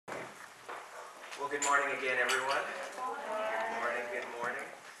Well, good morning again, everyone. Good morning, good morning.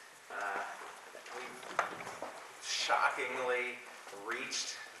 We've shockingly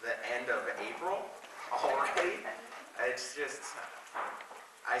reached the end of April already. It's just,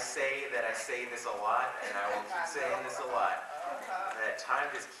 I say this a lot, and I will keep saying this a lot, that time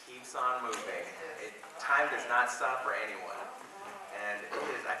just keeps on moving. Time does not stop for anyone. And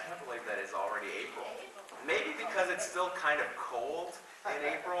I can't believe that it's already April. Maybe because it's still kind of cold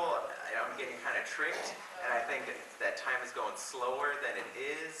in April, I'm getting kind of tricked, and I think that time is going slower than it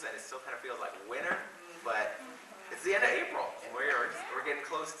is, and it still kind of feels like winter, but it's the end of April, and we're getting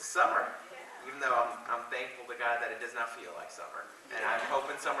close to summer, even though I'm thankful to God that it does not feel like summer, and I'm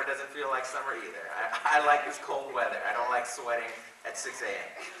hoping summer doesn't feel like summer either. I like this cold weather. I don't like sweating at 6 a.m.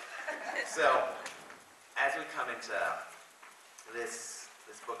 So, as we come into this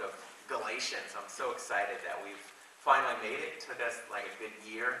book of Galatians, I'm so excited that we've finally made it. It took us like a good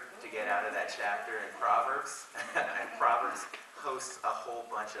year to get out of that chapter in Proverbs. And Proverbs hosts a whole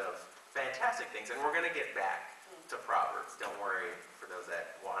bunch of fantastic things. And we're going to get back to Proverbs. Don't worry for those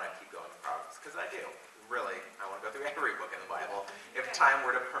that want to keep going to Proverbs, because I do. Really, I want to go through every book in the Bible if time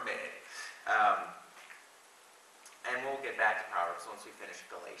were to permit it. And we'll get back to Proverbs once we finish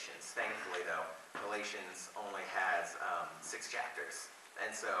Galatians. Thankfully, though, Galatians only has 6 chapters. And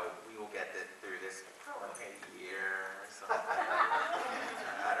so we will get through this in probably like a year or something.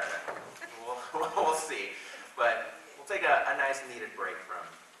 I don't know. We'll see. But we'll take a nice needed break from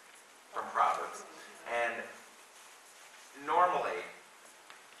Proverbs. And normally,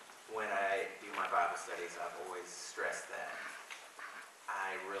 when I do my Bible studies, I've always stressed that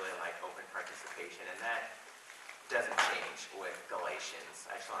I really like open participation, and that doesn't change with Galatians.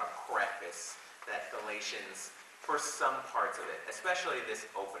 I just want to preface that Galatians, for some parts of it, especially this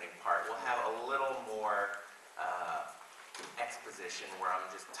opening part, we'll have a little more exposition where I'm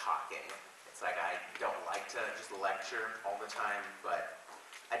just talking. It's like I don't like to just lecture all the time, but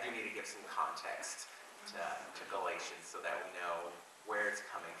I do need to give some context to Galatians so that we know where it's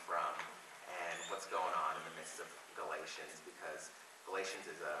coming from and what's going on in the midst of Galatians, because Galatians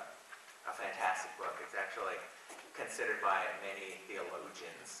is a fantastic book. It's actually considered by many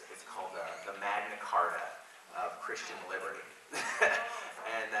theologians, it's called the Magna Carta of Christian liberty.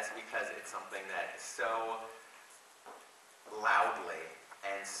 And that's because it's something that so loudly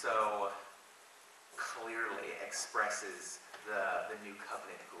and so clearly expresses the new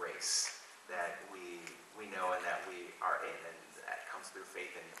covenant grace that we know and that we are in, and that comes through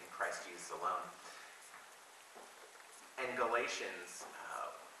faith in Christ Jesus alone. And Galatians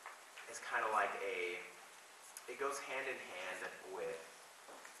is kind of like it goes hand in hand with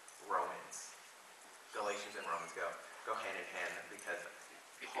Romans. Galatians and Romans go hand in hand, because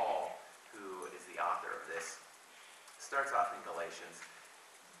Paul, who is the author of this, starts off in Galatians,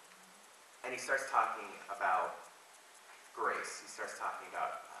 and he starts talking about grace. He starts talking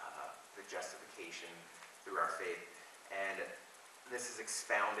about the justification through our faith, and this is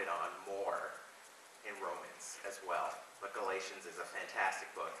expounded on more in Romans as well. But Galatians is a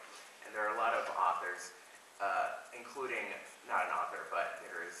fantastic book, and there are a lot of authors, including, not an author, but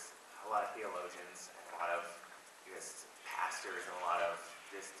there is a lot of theologians and a lot of just pastors and a lot of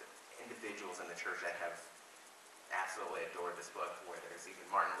just individuals in the church that have absolutely adored this book, where there's even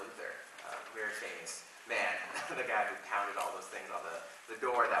Martin Luther, a very famous man, the guy who pounded all those things on the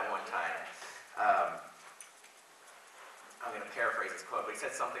door that one time. I'm going to paraphrase his quote, but he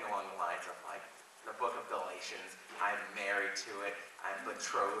said something along the lines of like, the book of Galatians, I'm married to it, I'm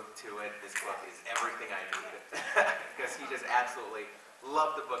betrothed to it, this book is everything I need. Because he just absolutely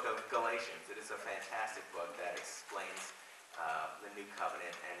loved the book of Galatians. It is a fantastic book that explains the new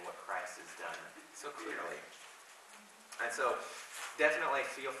covenant and what Christ has done so clearly. And so definitely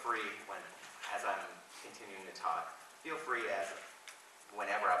feel free as I'm continuing to talk, feel free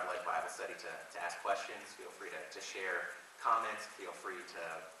whenever I've led Bible study to ask questions, feel free to share comments, feel free to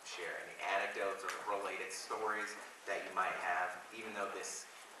share any anecdotes or related stories that you might have, even though this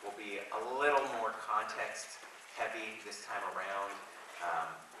will be a little more context heavy this time around.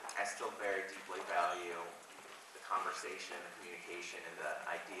 I still very deeply value the conversation, the communication, and the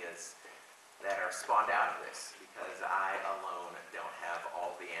ideas that are spawned out of this, because I alone don't have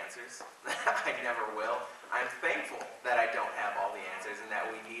all the answers. I never will. I'm thankful that I don't have all the answers and that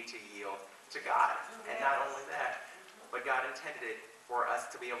we need to yield to God. And not only that, but God intended it for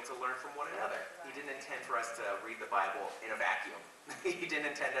us to be able to learn from one another. He didn't intend for us to read the Bible in a vacuum. He didn't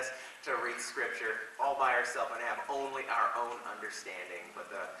intend us to read Scripture all by ourselves and have only our own understanding,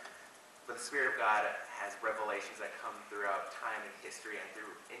 but the Spirit of God has revelations that come throughout time and history and through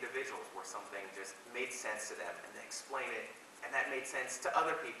individuals where something just made sense to them, and they explain it, and that made sense to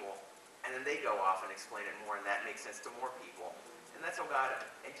other people and then they go off and explain it more, and that makes sense to more people. And that's how God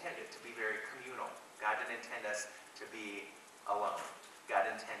intended, to be very communal. God didn't intend us to be alone. God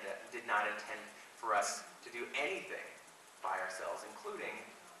did not intend for us to do anything by ourselves, including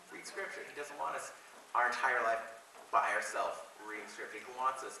read Scripture. He doesn't want us our entire life by ourselves reading Scripture. He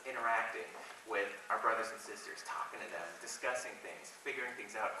wants us interacting with our brothers and sisters, talking to them, discussing things, figuring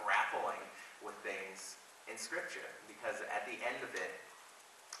things out, grappling with things in Scripture. Because at the end of it,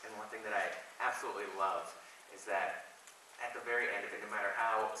 and one thing that I absolutely love is that at the very end of it, no matter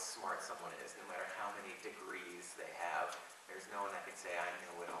how smart someone is, no matter how many degrees they have, there's no one that can say, I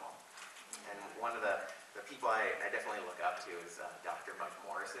know it all. And one of the people I definitely look up to is Dr. Mike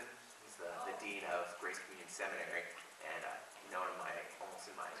Morrison. He's the dean of Grace Communion Seminary, and I've known him almost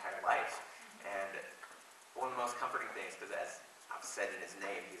in my entire life. And one of the most comforting things, because as I've said in his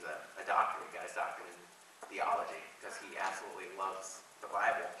name, he's a doctor. He got his doctorate in theology because he absolutely loves the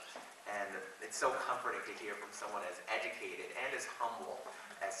Bible. And it's so comforting to hear from someone as educated and as humble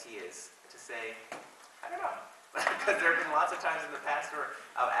as he is to say, I don't know. Because there have been lots of times in the past where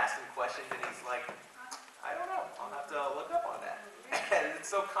I've asked him questions and he's like, I don't know. I'll have to look up on that. And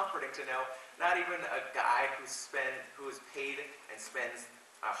it's so comforting to know not even a guy who is paid and spends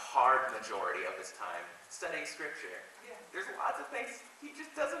a hard majority of his time studying Scripture. There's lots of things he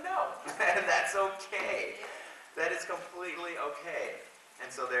just doesn't know. And that's okay. That is completely okay. And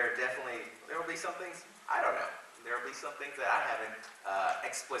so there will be some things I don't know. There will be some things that I haven't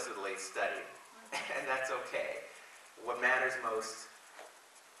explicitly studied. And that's okay. What matters most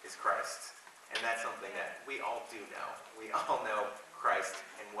is Christ. And that's something that we all do know. We all know Christ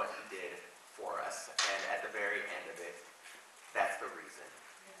and what he did for us. And at the very end of it, that's the reason.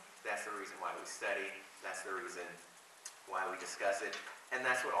 That's the reason why we study. That's the reason why we discuss it. And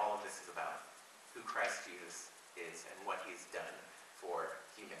that's what all of this is about. Who Christ Jesus is and what he's done for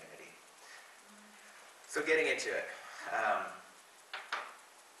humanity. So getting into it.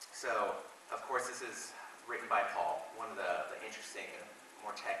 So, of course, this is written by Paul. One of the interesting,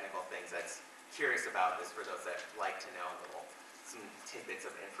 more technical things that's curious about this for those that like to know some tidbits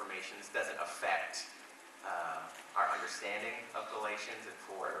of information. This doesn't affect our understanding of Galatians, and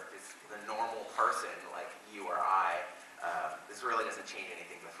for the normal person like you or I, this really doesn't change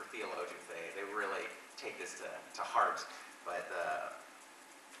anything. But for theologians, they really take this to heart. But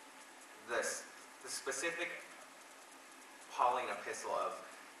the specific Pauline epistle of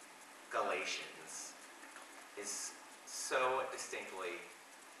Galatians is so distinctly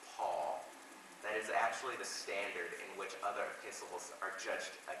Paul that is actually the standard in which other epistles are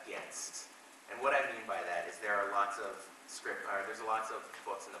judged against. And what I mean by that is there's lots of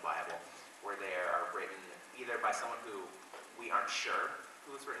books in the Bible where they are written either by someone who we aren't sure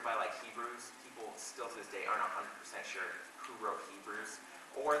who was written by, like Hebrews. People still to this day aren't 100% sure who wrote Hebrews.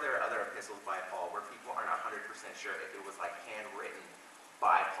 Or there are other epistles by Paul where people aren't 100% sure if it was like handwritten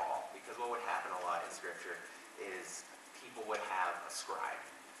by Paul. Because what would happen a lot in Scripture is people would have a scribe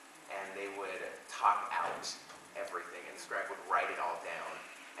and they would talk out everything, and the scribe would write it all down.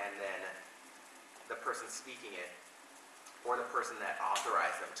 And then the person speaking it, or the person that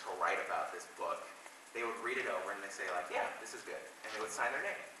authorized them to write about this book, they would read it over and they say like, yeah, this is good. And they would sign their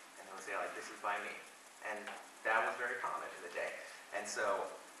name. And they would say like, this is by me. And that was very common in the day. And so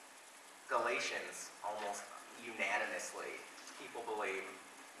Galatians, almost unanimously, people believe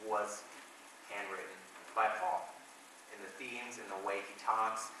was handwritten by Paul. In the themes, in the way he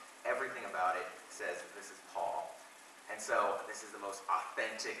talks, everything about it says this is Paul. And so this is the most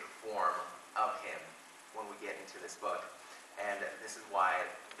authentic form of him when we get into this book. And this is why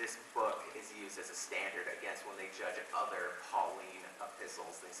this book is used as a standard against when they judge other Pauline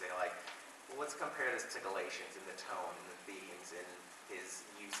epistles. They say like, well, let's compare this to Galatians in the tone and the themes and his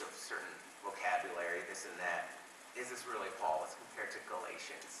use of certain vocabulary, this and that. Is this really Paul? Let's compare it to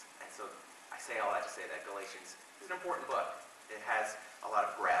Galatians. And so I say all that to say that Galatians is an important book. It has a lot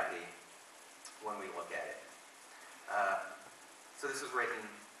of gravity when we look at it. So this was written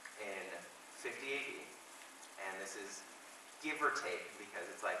in 50 AD. And this is give or take, because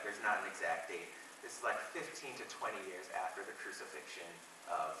it's like there's not an exact date. This is like 15 to 20 years after the crucifixion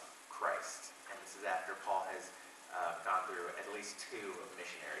of Christ. And this is after Paul has gone through at least 2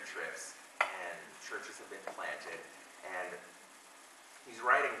 missionary trips, and churches have been planted. And he's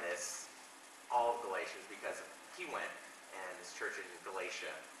writing this, all of Galatians, because he went, and this church in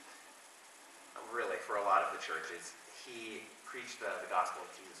Galatia, really for a lot of the churches, he preached the gospel of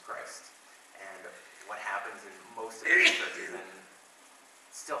Jesus Christ. And what happens in most of these churches, and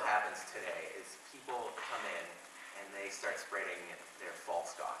still happens today, is people come in and they start spreading their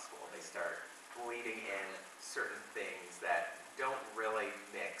false gospel. They start bleeding in certain things that don't really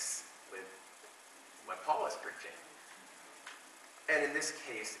mix with Paul is preaching. And in this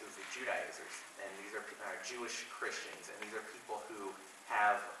case, it was the Judaizers, and these are Jewish Christians, and these are people who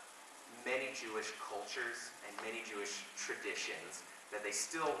have many Jewish cultures and many Jewish traditions that they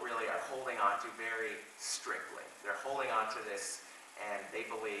still really are holding on to very strictly. They're holding on to this, and they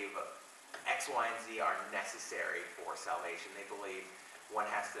believe X, Y, and Z are necessary for salvation. They believe one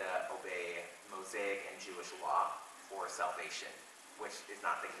has to obey Mosaic and Jewish law for salvation, which is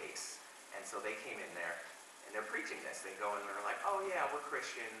not the case. And so they came in there, and they're preaching this. They go and they're like, oh yeah, we're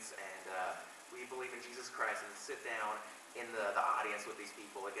Christians, and we believe in Jesus Christ, and sit down in the audience with these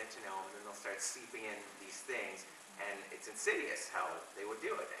people and get to know them, and then they'll start seeping in these things. And it's insidious how they would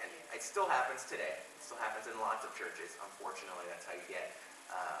do it. And it still happens today. It still happens in lots of churches. Unfortunately, that's how you get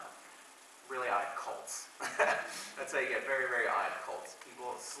really odd cults. That's how you get very, very odd cults.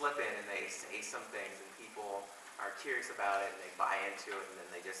 People slip in and they say some things, and people are curious about it, and they buy into it, and then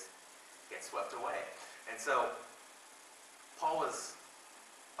they just get swept away. And so Paul was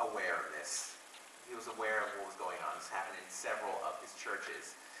aware of this. He was aware of what was going on. This happened in several of his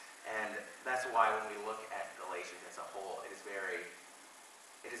churches. And that's why when we look at Galatians as a whole, it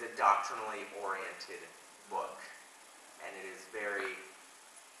is a doctrinally oriented book. And it is very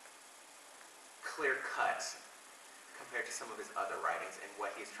clear-cut compared to some of his other writings and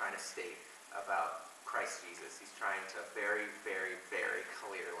what he's trying to state about Christ Jesus. He's trying to very, very, very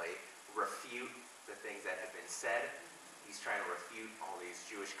clearly refute the things that have been said. He's trying to refute all these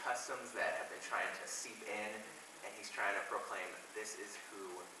Jewish customs that have been trying to seep in. And he's trying to proclaim this is who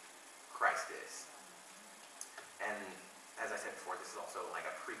Christ is. And as I said before, this is also like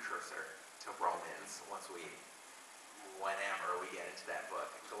a precursor to Romans. Whenever we get into that book,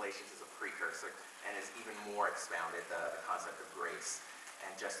 Galatians is a precursor and is even more expounded, the concept of grace and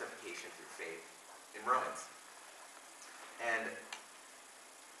justification through faith in Romans. And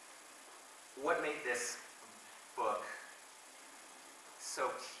what made this book so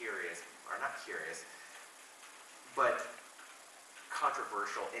curious, or not curious, but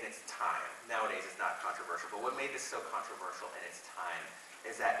controversial in its time. Nowadays it's not controversial, but what made this so controversial in its time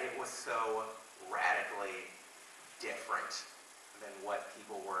is that it was so radically different than what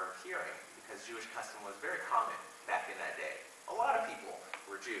people were hearing, because Jewish custom was very common back in that day. A lot of people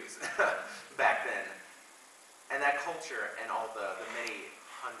were Jews back then. And that culture and all the many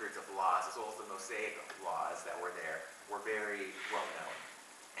hundreds of laws, as well as the Mosaic laws that were there, were very well known.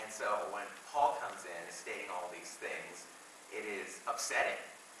 And so when Paul comes in and stating all these things, it is upsetting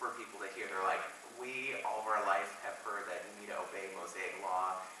for people to hear. They're like, we all of our life have heard that we need to obey Mosaic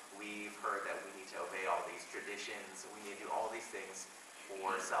law. We've heard that we need to obey all these traditions. We need to do all these things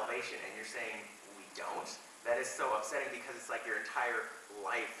for salvation. And you're saying we don't? That is so upsetting, because it's like your entire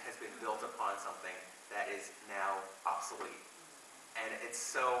life has been built upon something that is now obsolete. And it's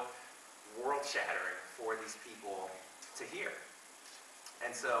so world-shattering for these people to hear.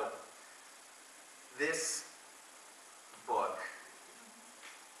 And so this book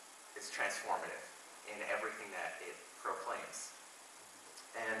is transformative in everything that it proclaims.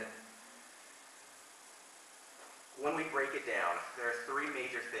 And when we break it down, there are three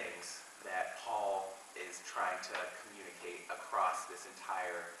major things that Paul is trying to communicate across this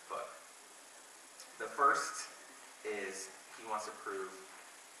entire book. The first is he wants to prove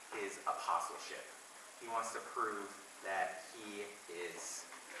his apostleship. He wants to prove that he is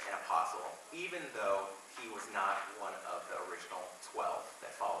an apostle, even though he was not one of the original 12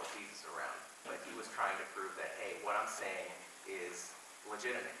 that followed Jesus around. But he was trying to prove that, hey, what I'm saying is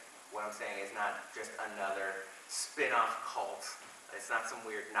legitimate. What I'm saying is not just another spin-off cult. It's not some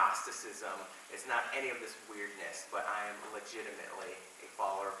weird Gnosticism. It's not any of this weirdness, but I am legitimately a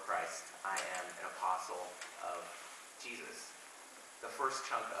follower of Christ. I am an apostle of Jesus. The first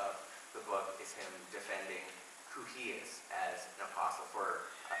chunk of the book is him defending who he is as an apostle for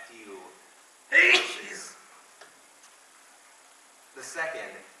a few verses. The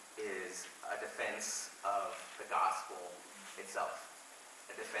second is a defense of the gospel itself,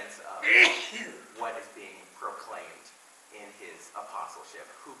 a defense of what is being proclaimed in his apostleship,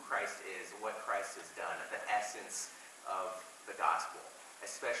 who Christ is, what Christ has done, the essence of the gospel,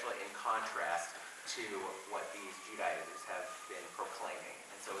 especially in contrast to what these Judaizers have been proclaiming.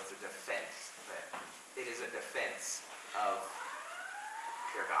 And so it's a defense. It is a defense of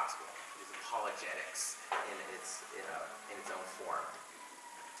their gospel. It is apologetics in its own form.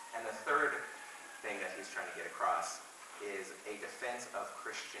 And the third thing that he's trying to get across is a defense of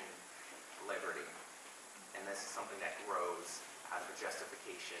Christian liberty. And this is something that grows out of the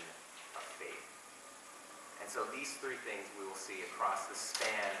justification of faith. And so these three things we will see across the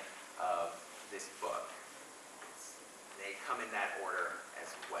span of this book. They come in that order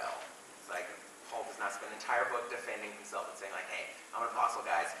as well. It's like Paul does not spend an entire book defending himself and saying like, hey, I'm an apostle,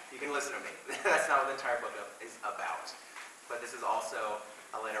 guys. You can listen to me. That's not what the entire book is about. But this is also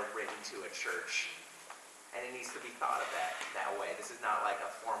a letter written to a church. And it needs to be thought of that way. This is not like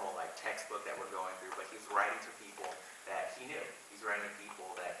a formal like textbook that we're going through, but he's writing to people that he knew. He's writing to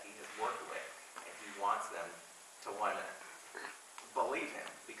people that he has worked with. And he wants them to want to believe him.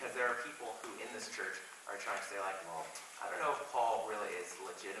 Because there are people who in this church are trying to say like, well, I don't know if Paul really is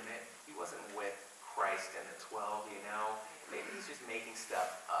legitimate. He wasn't with Christ and the 12, you know. Maybe he's just making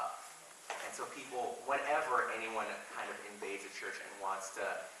stuff up. And so people, whenever anyone kind of invades a church and wants to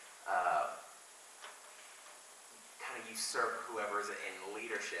kind of usurp whoever is in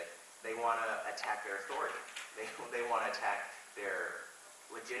leadership, they want to attack their authority. They want to attack their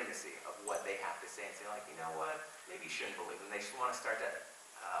legitimacy of what they have to say and say like, you know what, maybe you shouldn't believe them. They just want to start to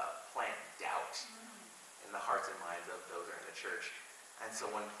plant doubt in the hearts and minds of those who are in the church. And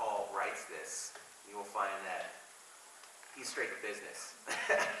so when Paul writes this, you will find that he's straight to business.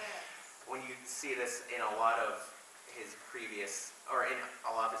 When you see this in a lot of his previous, or in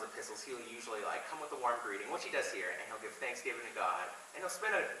a lot of his epistles, he'll usually like come with a warm greeting, which he does here, and he'll give thanksgiving to God, and he'll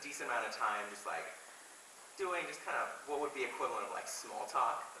spend a decent amount of time just like doing just kind of what would be equivalent of like small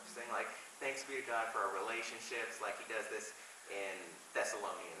talk, of just saying like, thanks be to God for our relationships, like he does this in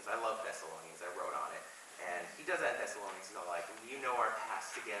Thessalonians. I love Thessalonians, I wrote on it. And he does that in Thessalonians. He's all like, you know our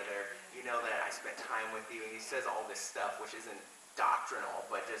past together, you know that I spent time with you, and he says all this stuff which isn't doctrinal,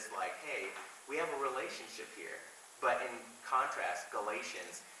 but just like, hey, we have a relationship here. But in contrast,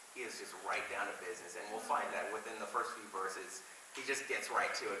 Galatians, he is just right down to business, and we'll find that within the first few verses, he just gets right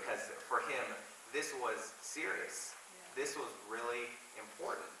to it, because for him, this was serious. This was really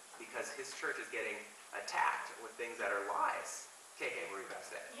important, because his church is getting attacked with things that are lies. KK, what were you about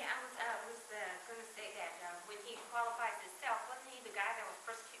to say? Yeah, I was going to say that when he qualifies himself, wasn't he the guy that was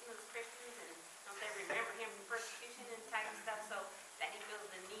persecuting those Christians, and don't they remember him from persecution and type of stuff, so that he feels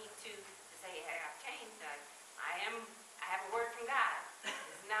the need to say, hey, I've changed. I have a word from God. This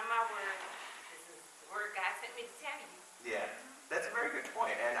is not my word. This is the word God sent me to tell you. Yeah, that's a very good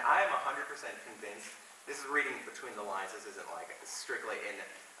point, and I'm 100% convinced. This is reading between the lines. This isn't like strictly in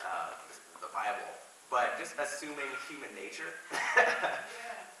the Bible, but just assuming human nature.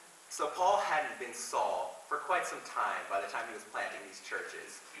 So Paul hadn't been Saul for quite some time by the time he was planting these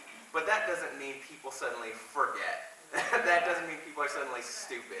churches. But that doesn't mean people suddenly forget. That doesn't mean people are suddenly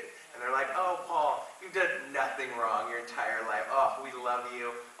stupid. And they're like, oh, Paul, you've done nothing wrong your entire life. Oh, we love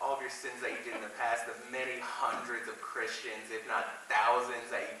you. All of your sins that you did in the past, the many hundreds of Christians, if not thousands,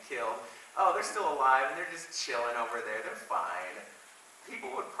 that you killed. Oh, they're still alive, and they're just chilling over there. They're fine.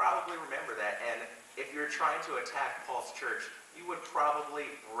 People would probably remember that. And if you're trying to attack Paul's church, you would probably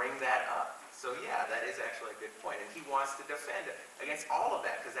bring that up. So yeah, that is actually a good point. And he wants to defend against all of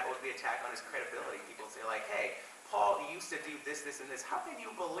that, because that would be an attack on his credibility. People would say like, hey, Paul used to do this, this, and this. How can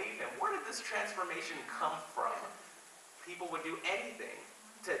you believe him? Where did this transformation come from? People would do anything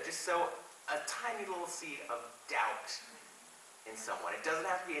to just sow a tiny little seed of doubt in someone. It doesn't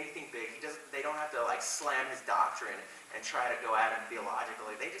have to be anything big. They don't have to like slam his doctrine and try to go at him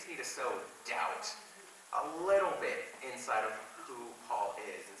theologically. They just need to sow doubt a little bit inside of who Paul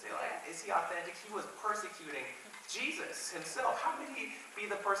is and say like, is he authentic? He was persecuting Jesus himself. How could he be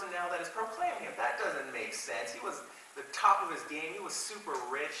the person now that is proclaiming him? That doesn't make sense. He was the top of his game. He was super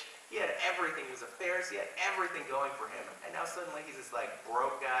rich. He had everything. He was a Pharisee. He had everything going for him. And now suddenly he's this like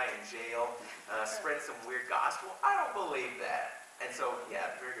broke guy in jail, spreading some weird gospel. I don't believe that. And so,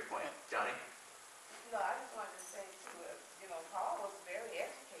 yeah, very good point. Johnny? No, I just wanted to say to him, Paul was very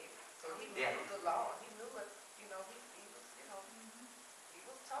educated. So he knew the law. He knew it. He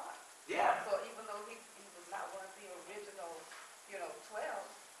was taught. Yeah. So even though he was not one of the original, 12,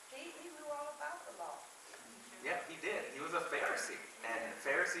 he knew all about the law. Yeah, he did. He was a Pharisee. And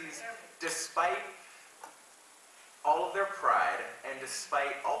Pharisees, despite all of their pride and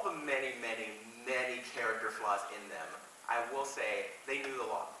despite all the many, many, many character flaws in them, I will say they knew the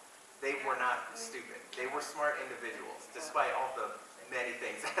law. They were not stupid. They were smart individuals, despite all the many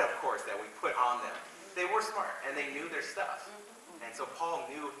things that, of course, that we put on them. They were smart, and they knew their stuff. And so Paul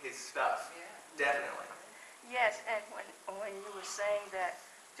knew his stuff, definitely. Yes, and when you were saying that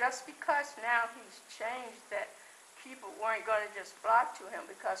just because now he's changed, that people weren't going to just flock to him,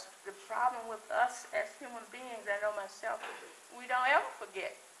 because the problem with us as human beings, I know myself, we don't ever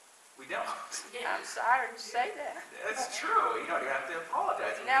forget. We don't. I'm sorry to say that. It's true. You don't even have to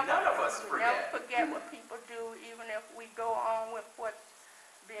apologize. None of us We forget. never forget what people do, even if we go on with what's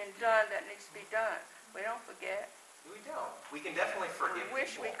being done that needs to be done. We don't forget. We don't. We can definitely forgive We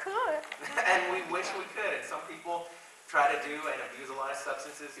wish people. we could. And we wish we could. And some people try to do and abuse a lot of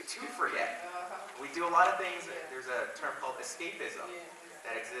substances to forget. We do a lot of things. There's a term called escapism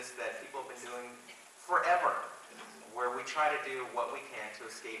that exists that people have been doing forever, where we try to do what we can to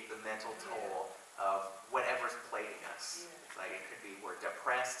escape the mental toll of whatever's plaguing us. Like it could be we're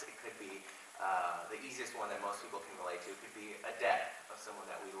depressed, it could be the easiest one that most people can relate to could be a death of someone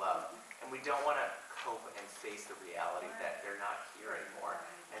that we love. And we don't want to cope and face the reality that they're not here anymore.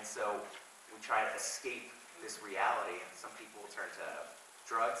 And so we try to escape this reality. Some people will turn to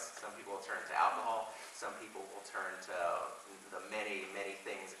drugs, some people will turn to alcohol, some people will turn to the many, many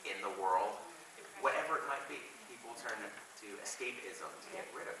things in the world. Whatever it might be, people turn to escapism to get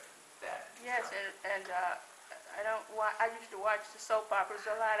rid of that. Yes, and I used to watch the soap operas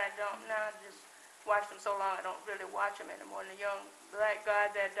a lot. I don't now. Just watch them so long I don't really watch them anymore. And the young black guy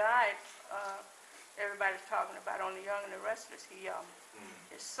that died, everybody's talking about on The Young and the Restless.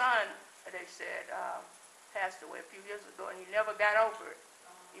 His son, they said, passed away a few years ago, and he never got over it.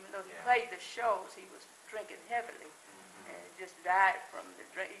 Even though he played the shows, he was drinking heavily, and he just died from the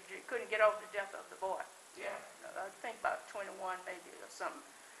drink. He couldn't get over the death of the boy. Yeah. I think about 21 maybe or something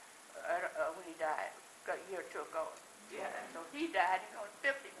when he died, a year or two ago. Yeah. So he died,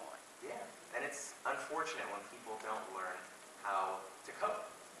 51. Yeah. And it's unfortunate when people don't learn how to cope,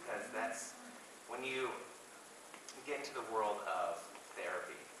 because that's when you get into the world of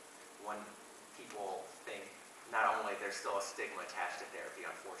therapy, when people think not only there's still a stigma attached to therapy,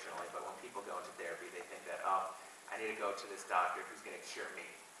 unfortunately, but when people go into therapy, they think that, oh, I need to go to this doctor who's going to cure me.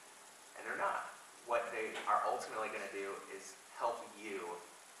 And they're not. What they are ultimately going to do is help you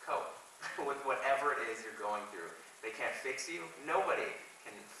cope with whatever it is you're going through. They can't fix you. Nobody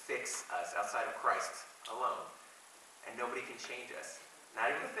can fix us outside of Christ alone. And nobody can change us. Not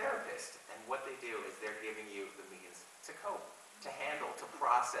even a therapist. And what they do is they're giving you the means to cope, to handle, to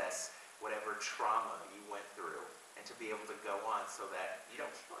process whatever trauma you went through, and to be able to go on so that you don't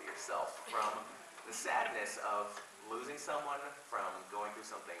kill yourself from the sadness of losing someone, from going through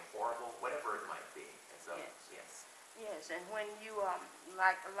something horrible, whatever it might be. And so, yes. Yes, and when you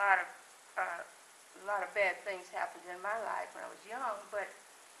like a lot of bad things happened in my life when I was young, but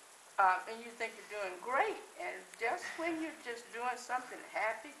and you think you're doing great, and just when you're just doing something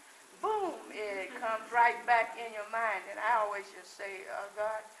happy, boom, it comes right back in your mind. And I always just say,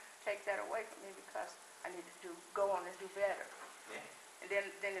 God, take that away from me, because I need to go on and do better. Yeah. And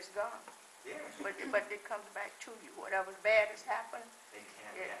then it's gone. Yeah. But it comes back to you. Whatever bad has happened, They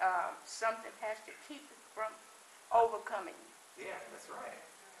can, something has to keep it from overcoming you. Yeah, that's right.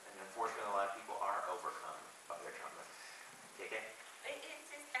 And unfortunately, a lot of people are overcome by their trauma. KK? It's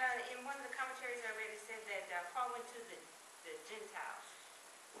just, in one of the commentaries I read, it said that Paul went to the Gentiles.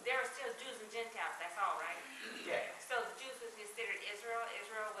 There are still Jews and Gentiles, that's all, right? Yeah. So the Jews was considered Israel.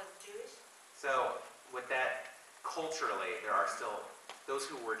 Israel was Jewish. So, with that, culturally, there are still, those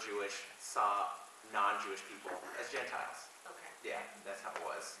who were Jewish saw non-Jewish people as Gentiles. Okay. Yeah, that's how it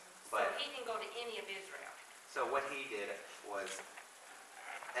was. So But, he didn't go to any of Israel. so what he did was,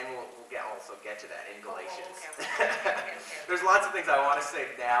 and we'll also get to that in Galatians. Okay. There's lots of things I want to say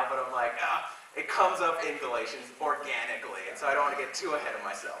now, but I'm like, it comes up in Galatians organically, and so I don't want to get too ahead of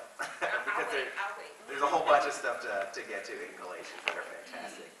myself. Because I'll wait. there's a whole bunch of stuff to get to in Galatians that are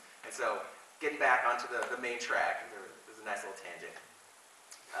fantastic. And so, getting back onto the main track, there's a nice little tangent.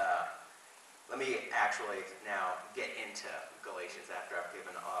 Let me actually now get into Galatians after I've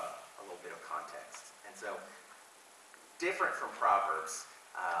given a little bit of context. And so, different from Proverbs,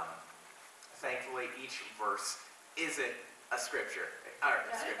 thankfully each verse isn't a scripture,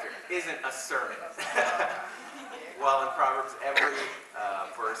 isn't a sermon. While in Proverbs, every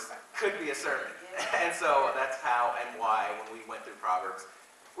verse could be a sermon. And so that's how and why when we went through Proverbs,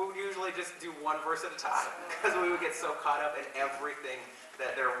 we would usually just do one verse at a time, because we would get so caught up in everything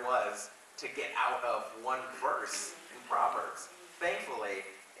that there was to get out of one verse in Proverbs. Thankfully,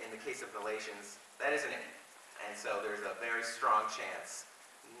 in the case of Galatians, that isn't it. And so there's a very strong chance,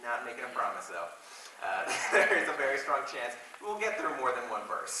 not making a promise though, there is a very strong chance we'll get through more than one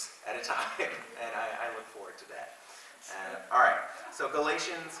verse at a time, and I look forward to that. All right, so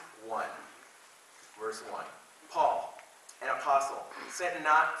Galatians 1, verse 1. Paul, an apostle, sent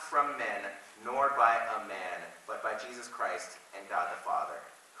not from men, nor by a man, but by Jesus Christ and God the Father,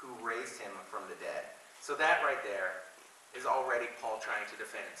 who raised him from the dead. So that right there is already Paul trying to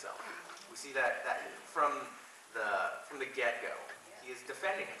defend himself. We see that from the get-go. He is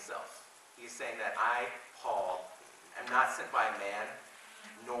defending himself. He is saying that I, Paul, am not sent by man,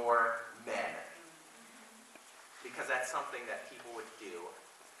 nor men. Because that's something that people would do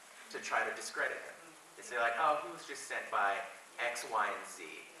to try to discredit him. They say like, oh, he was just sent by X, Y, and Z.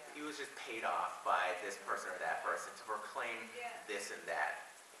 he was just paid off by this person or that person to proclaim this and that.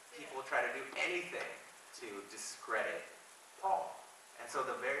 People try to do anything to discredit Paul. And so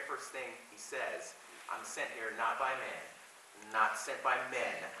the very first thing he says, I'm sent here not by man, not sent by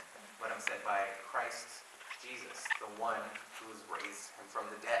men, but I'm sent by Christ Jesus, the one who's raised him from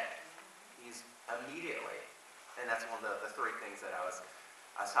the dead. He's immediately, and that's one of the three things that I was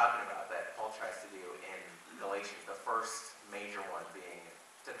talking about that Paul tries to do in Galatians. The first major one being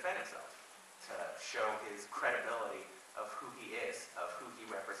to defend himself, to show his credibility of who he is, of who he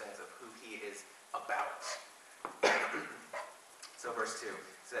represents, of who he is about. So verse 2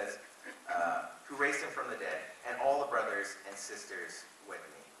 says, who raised him from the dead, and all the brothers and sisters with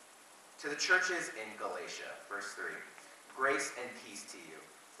me. To the churches in Galatia, verse 3, grace and peace to you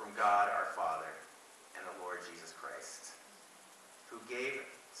from God our Father and the Lord Jesus Christ, who gave,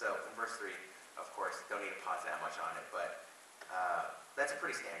 so in verse 3, of course, don't need to pause that much on it, but that's a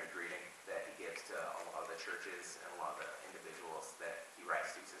pretty standard greeting that he gives to a lot of the churches and a lot of the individuals that he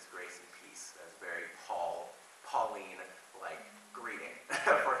writes to. He says grace and peace. That's very Pauline-like greeting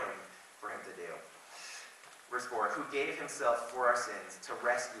for him to do. Verse 4, who gave himself for our sins to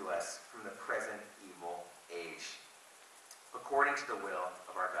rescue us from the present evil age, according to the will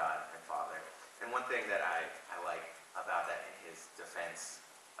of our God and Father. And one thing that I like about that in his defense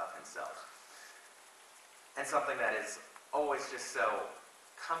of himself, and something that is always just so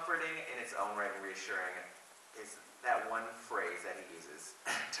comforting in its own right and reassuring, is that one phrase that he uses,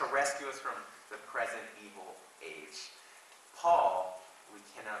 to rescue us from the present evil age. Paul, we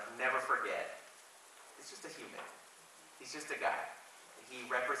cannot never forget, is just a human. He's just a guy. He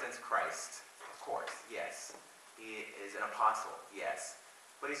represents Christ, of course, yes. He is an apostle, yes.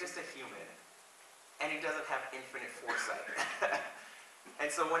 But he's just a human. And he doesn't have infinite foresight. And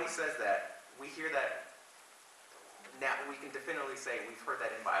so when he says that, we hear that. Now, we can definitively say we've heard that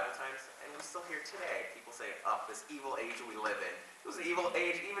in Bible times, and we still hear today. People say, oh, this evil age we live in. It was an evil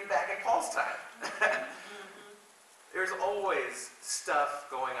age even back in Paul's time. There's always stuff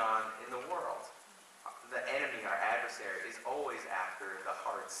going on in the world. The enemy, our adversary, is always after the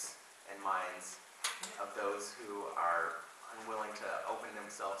hearts and minds of those who are unwilling to open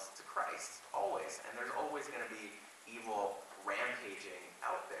themselves to Christ. Always. And there's always going to be evil rampaging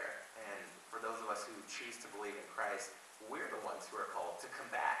out there. And for those of us who choose to believe in Christ, we're the ones who are called to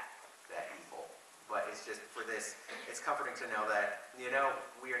combat that evil. But it's just for this, it's comforting to know that,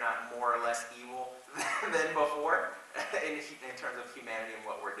 we are not more or less evil than before in terms of humanity and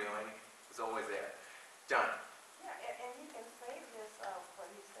what we're doing. It's always there. John. Yeah, and he can say this, what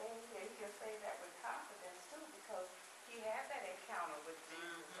he's saying here, he can say that with confidence too, because he had that encounter with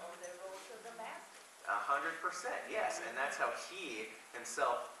Jesus on the road to Damascus. 100%, yes. And that's how he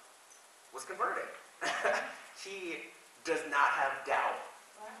himself was converted. He does not have doubt.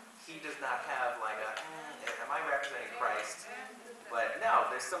 He does not have am I representing Christ? But no,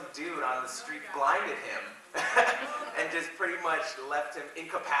 there's some dude on the street blinded him and just pretty much left him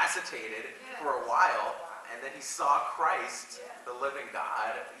incapacitated for a while. And then he saw Christ, the living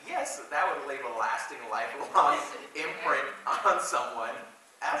God. Yes, that would leave a lasting, lifelong imprint on someone.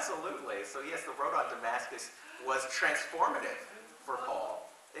 Absolutely. So yes, the road on Damascus was transformative for Paul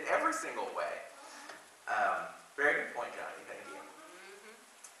in every single way. Very good point, Johnny. Thank you.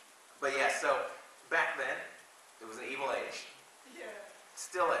 But yeah, so back then, it was an evil age.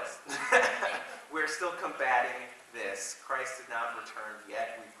 Still is. We're still combating this. Christ has not returned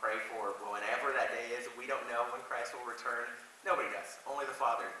yet. We pray for whenever that day is. We don't know when Christ will return. Nobody does. Only the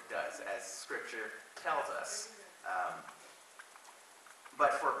Father does, as Scripture tells us.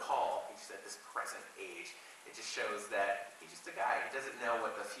 But for Paul, he said this present age, it just shows that he's just a guy. He doesn't know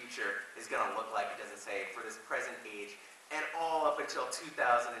what the future is going to look like. He doesn't say for this present age and all up until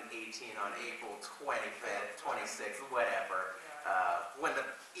 2018 on April 25th, 26th, whatever, when the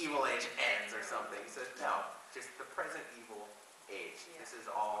evil age ends or something. He says, no, just the present evil age. This is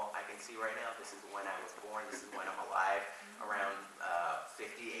all I can see right now. This is when I was born. This is when I'm alive, around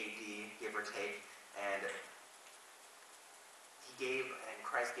 50 AD, give or take. And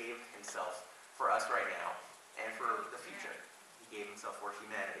Christ gave himself for us right now and for the future. He gave himself for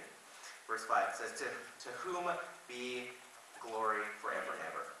humanity. Verse 5 says, to whom be glory forever and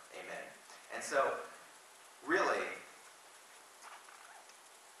ever. Amen. And so, really,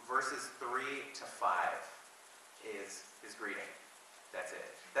 verses 3 to 5 is his greeting. That's it.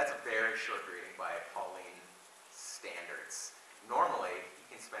 That's a very short greeting by Pauline standards. Normally, you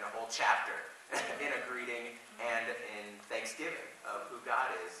can spend a whole chapter in a greeting and in thanksgiving of who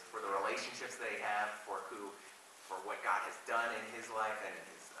God is, for the relationships they have, for what God has done in his life and in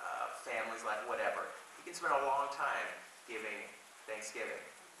his family's life, whatever. You can spend a long time giving thanksgiving.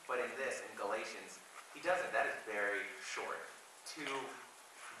 But in this, in Galatians, he doesn't. That is very short. 2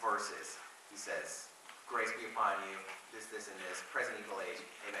 verses. He says, grace be upon you, this, and this, present evil age,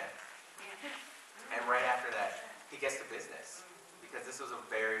 amen. And right after that, he gets to business. Because this was a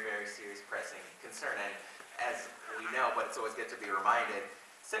very, very serious, pressing concern. And as we know, but it's always good to be reminded,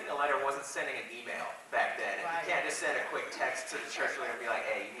 sending a letter wasn't sending an email back then. And you can't just send a quick text to the church leader and be like,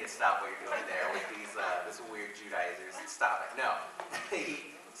 hey, you need to stop what you're doing there with these this weird Judaizers. Stop it. No.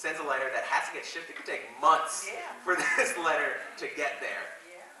 He sends a letter that has to get shipped. It could take months for this letter to get there.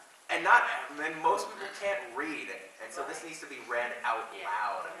 And most people can't read. And so this needs to be read out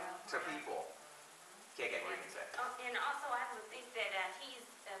loud to people. Can't get what you can say. And also, I would think that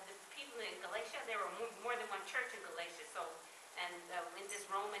the people in Galatia, there were more than one church in Galatia. So, and in this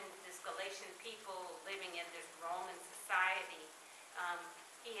Galatian people living in this Roman society,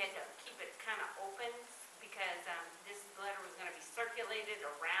 he had to keep it kind of open because this letter was going to be circulated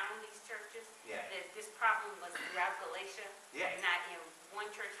around these churches. Yeah. That this problem was throughout Galatia, not in one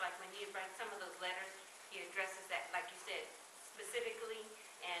church. Like when he writes some of those letters, he addresses that, like you said, specifically,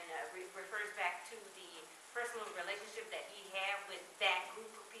 and refers back to the personal relationship that he had with that group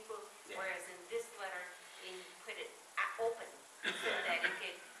of people. Whereas in this letter, he put it open so that it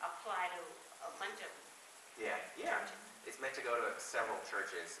could apply to a bunch of churches. It's meant to go to several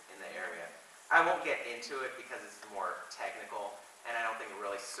churches in the area. I won't get into it because it's more technical, and I don't think it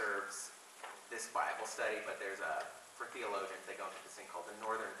really serves this Bible study, but for theologians, they go into this thing called the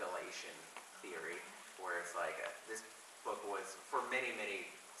Northern Galatian theory, where it's like this book was, for many,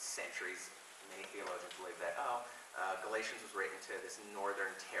 many centuries, many theologians believe that, Galatians was written to this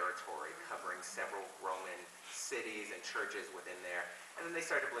northern territory covering several Roman cities and churches within there. And then they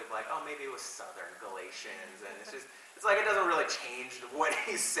started to believe like, maybe it was southern Galatians. And it's like it doesn't really change what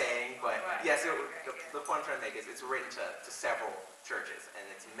he's saying. But yes, the point I'm trying to make is it's written to several churches. And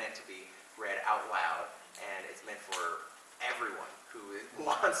it's meant to be read out loud. And it's meant for everyone who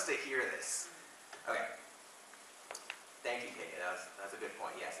wants to hear this. Okay. Thank you, Kate. That was a good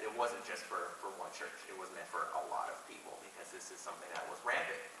point. Yes, it wasn't just for one church. It was meant for a lot of people because this is something that was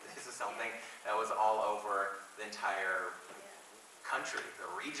rampant. This is something that was all over the entire country, the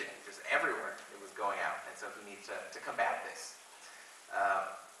region, just everywhere it was going out. And so he needs to combat this.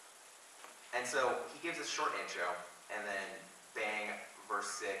 And so he gives a short intro, and then bang,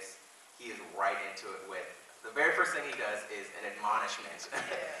 verse 6, he is right into it with, the very first thing he does is an admonishment.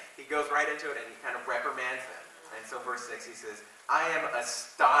 He goes right into it and he kind of reprimands them. And so verse 6, he says, I am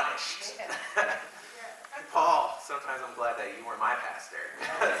astonished. Paul, sometimes I'm glad that you were my pastor.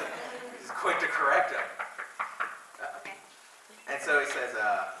 He's quick to correct him. And so he says,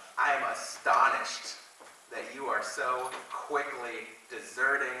 I am astonished that you are so quickly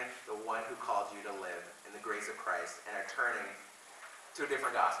deserting the one who called you to live in the grace of Christ and are turning to a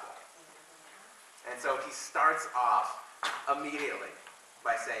different gospel. And so he starts off immediately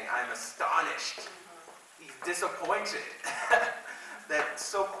by saying, I'm astonished. He's disappointed that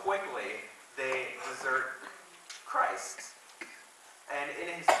so quickly they desert Christ. And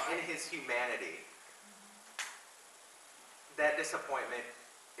in his humanity, that disappointment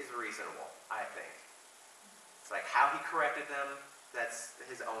is reasonable, I think. It's like how he corrected them, that's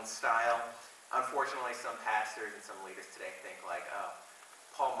his own style. Unfortunately, some pastors and some leaders today think like,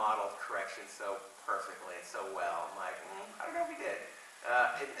 Paul modeled correction so perfectly and so well. I'm like, I don't know if he did.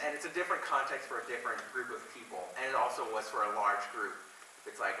 And it's a different context for a different group of people. And it also was for a large group.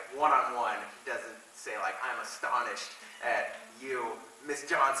 It's like one-on-one, he doesn't say like, I'm astonished at you, Miss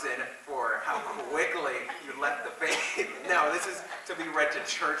Johnson, for how quickly you left the faith. No, this is to be read to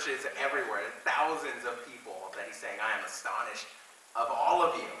churches everywhere, thousands of people that he's saying, I am astonished of all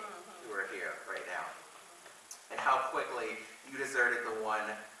of you who are here right now. And how quickly you deserted the one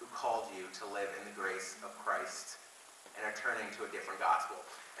who called you to live in the grace of Christ and are turning to a different gospel.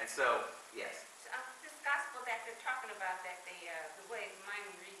 And so, yes. This gospel that they're talking about, that the way mine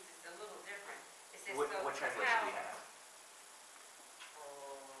reads is a little different. It says, What translation do you have?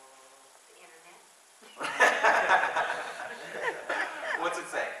 The internet. What's it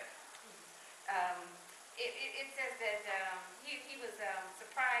say? It says that he was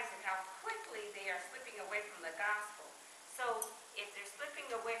surprised at how quickly they are slipping away from the gospel. So if they're slipping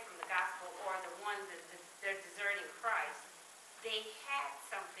away from the gospel, or the ones that they're deserting Christ, they had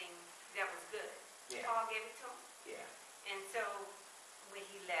something that was good. Yeah. Paul gave it to them. Yeah. And so when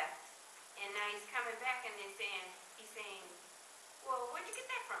he left, and now he's coming back and he's saying, well, where'd you get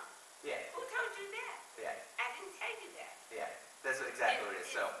that from? Yeah. Who told you that? Yeah. I didn't tell you that. Yeah. That's exactly what it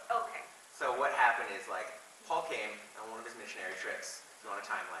is. Okay. So what happened is like Paul came on one of his missionary trips, on a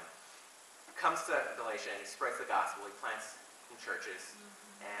timeline, comes to Galatia and he spreads the gospel. He plants some churches.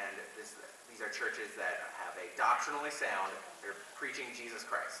 And these are churches that have a doctrinally sound, they're preaching Jesus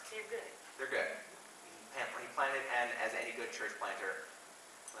Christ. They're good. They're good. He planted, and as any good church planter,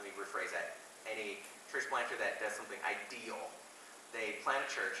 let me rephrase that, any church planter that does something ideal, they plant a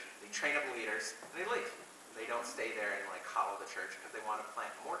church, they train up leaders, and they leave. They don't stay there and like hollow the church because they want to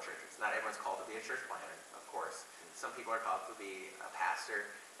plant more churches. Not everyone's called to be a church planter, of course. Some people are called to be a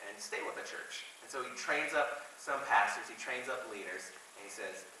pastor and stay with the church. And so he trains up some pastors, he trains up leaders, and he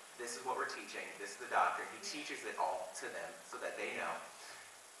says, this is what we're teaching, this is the doctrine. He teaches it all to them so that they know.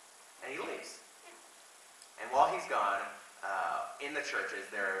 And he leaves. And while he's gone, in the churches,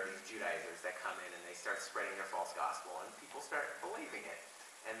 there are these Judaizers that come in and they start spreading their false gospel, and people start believing it.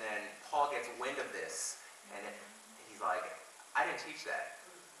 And then Paul gets wind of this, and he's like, I didn't teach that.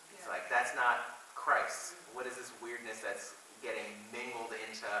 He's like, that's not Christ. What is this weirdness that's getting mingled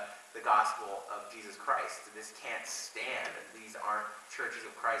into the gospel of Jesus Christ? This can't stand. These aren't churches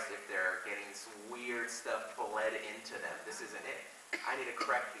of Christ if they're getting this weird stuff bled into them. This isn't it. I need to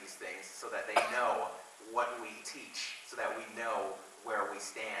correct these things so that they know what we teach, so that we know where we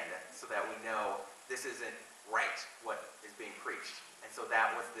stand, so that we know this isn't right, what is being preached. And so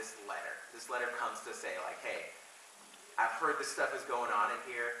that was this letter. This letter comes to say, like, hey, I've heard this stuff is going on in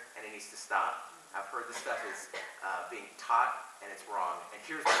here, and it needs to stop. I've heard this stuff is being taught, and it's wrong. And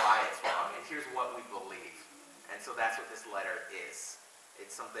here's why it's wrong, and here's what we believe. And so that's what this letter is.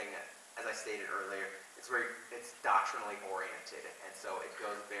 It's something, as I stated earlier, it's doctrinally oriented, and so it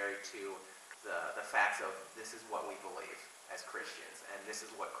goes very to the facts of this is what we believe as Christians, and this is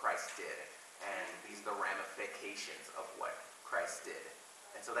what Christ did, and these are the ramifications of what Christ did.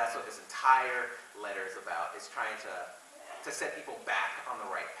 And so that's what this entire letter is about, is trying to set people back on the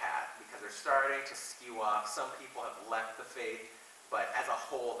right path, because they're starting to skew off. Some people have left the faith, but as a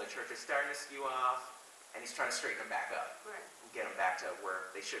whole, the church is starting to skew off, and he's trying to straighten them back up, Right. and get them back to where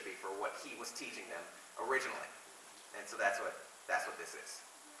they should be for what he was teaching them originally. And so that's what this is.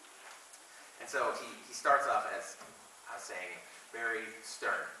 And so he starts off, as I was saying, very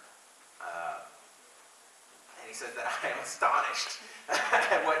stern. And he says that I am astonished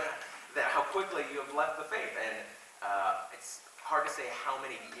at how quickly you have left the faith. And it's hard to say how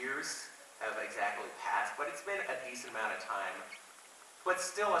many years have exactly passed, but it's been a decent amount of time. But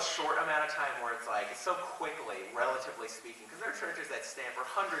still a short amount of time where it's like, so quickly, relatively speaking, because there are churches that stand for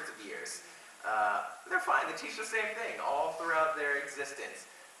hundreds of years. They're fine, they teach the same thing all throughout their existence.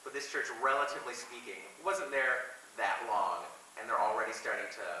 But this church, relatively speaking, wasn't there that long, and they're already starting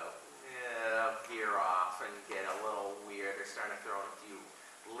to veer off and get a little weird. They're starting to throw in a few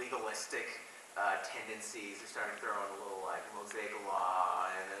legalistic tendencies. They're starting to throw in a little like Mosaic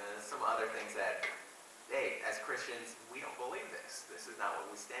law and some other things that, hey, as Christians, we don't believe this. This is not what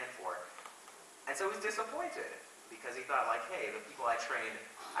we stand for. And so he's disappointed because he thought like, hey, the people I trained,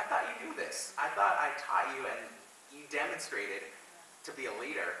 I thought you knew this. I thought I taught you and you demonstrated to be a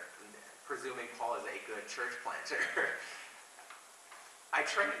leader, presuming Paul is a good church planter. I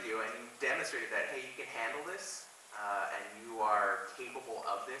trained you and you demonstrated that, hey, you can handle this and you are capable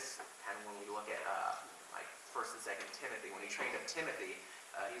of this. And when we look at like 1st and 2nd Timothy, when he trained up Timothy,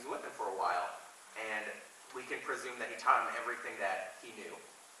 he was with him for a while, and we can presume that he taught him everything that he knew,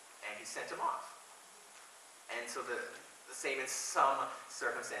 and he sent him off. And so the same in some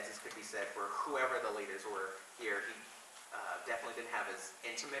circumstances could be said for whoever the leaders were here. He definitely didn't have as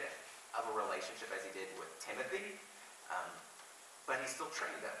intimate of a relationship as he did with Timothy, but he still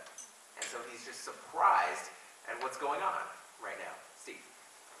trained them. And so he's just surprised at what's going on right now. Steve.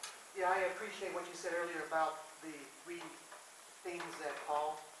 Yeah, I appreciate what you said earlier about the three things that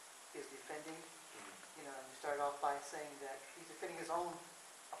Paul is defending. You know, you started off by saying that he's defending his own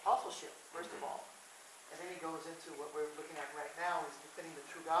apostleship, first of all. And then he goes into what we're looking at right now, is defending the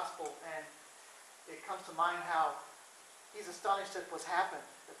true gospel. And it comes to mind how he's astonished at what's happened,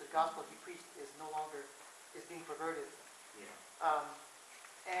 that the gospel he preached is no longer, is being perverted. Yeah.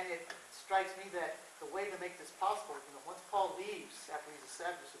 And it strikes me that the way to make this possible, you know, once Paul leaves after he's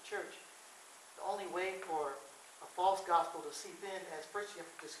established the church, the only way for a false gospel to seep in is first you have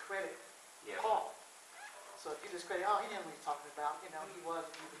to discredit Paul. So if you discredit, oh, he didn't know what he's talking about, you know, he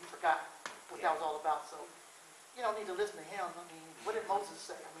forgot what that was all about. So you don't need to listen to him. I mean, what did Moses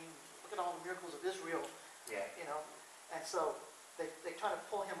say? I mean, look at all the miracles of Israel. Yeah. You know, and so they try to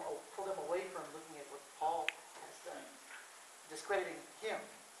pull them away from looking at what Paul has done, discrediting him.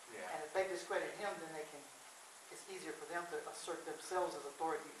 Yeah. And if they discredit him, then it's easier for them to assert themselves as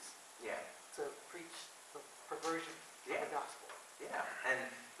authorities to preach the perversion of the gospel. Yeah, and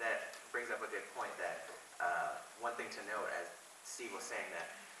that brings up a good point that one thing to note, as Steve was saying,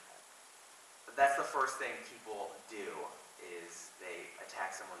 that's the first thing people do is they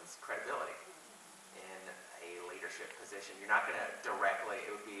attack someone's credibility in a leadership position. You're not going to directly,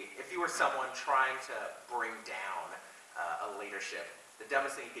 it would be, if you were someone trying to bring down a leadership, the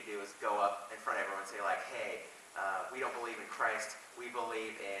dumbest thing you could do is go up in front of everyone and say like, hey, we don't believe in Christ, we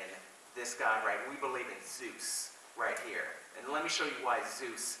believe in this God, right? We believe in Zeus right here. And let me show you why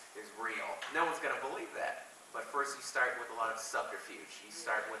Zeus is real. No one's going to believe that. But first you start with a lot of subterfuge. You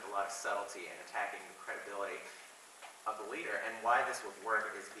start with a lot of subtlety and attacking the credibility of the leader. And why this would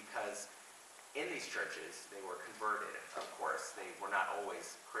work is because in these churches, they were converted, of course. They were not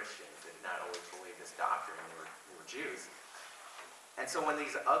always Christians. They did not always believe this doctrine. They were Jews. And so when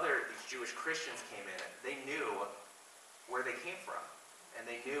these Jewish Christians came in, they knew where they came from. And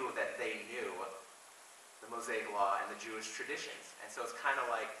they knew that they knew the Mosaic Law and the Jewish traditions. And so it's kind of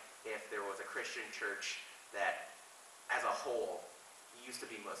like if there was a Christian church that, as a whole, used to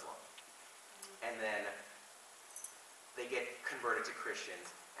be Muslim. And then they get converted to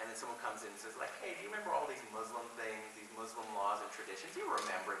Christians, and then someone comes in and says, like, hey, do you remember all these Muslim things, these Muslim laws and traditions? You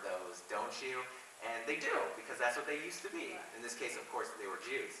remember those, don't you? And they do, because that's what they used to be. In this case, of course, they were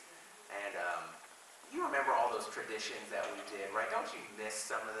Jews. And you remember all those traditions that we did, right? Don't you miss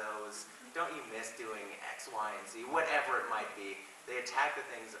some of those? Don't you miss doing X, Y, and Z? Whatever it might be. They attack the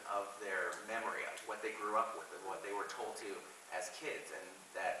things of their memory, of what they grew up with, and what they were told to as kids. And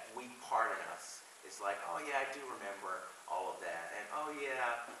that weak part in us is like, oh yeah, I do remember all of that. And oh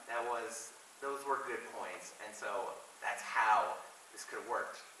yeah, those were good points. And so that's how this could have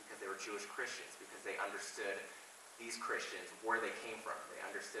worked, because they were Jewish Christians, because they understood these Christians, where they came from. They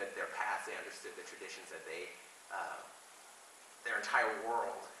understood their past, they understood the traditions that their entire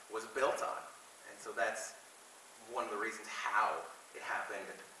world was built on. And so that's one of the reasons how it happened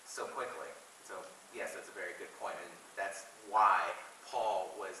so quickly. So yes, that's a very good point, and that's why Paul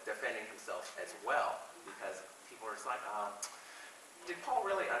was defending himself as well, because people are just like, did Paul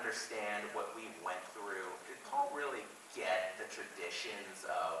really understand what we went through? Did Paul really get the traditions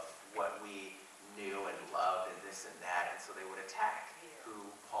of what we knew and loved and this and that? And so they would attack who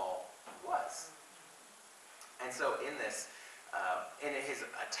Paul was. And so in this, in his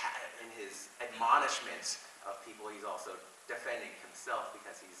admonishment of people, he's also defending himself,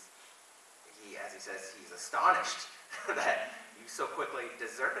 because as he says, he's astonished that you so quickly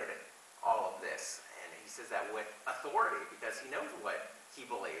deserted all of this. And he says that with authority, because he knows what he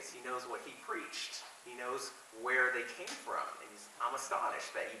believes. He knows what he preached. He knows where they came from. And I'm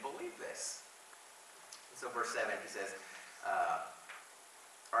astonished that you believe this. And so verse 7, he says,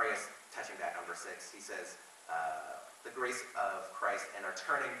 or I guess touching back on verse 6, he says, the grace of Christ, and are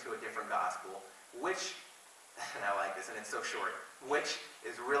turning to a different gospel, which, and I like this, and it's so short, which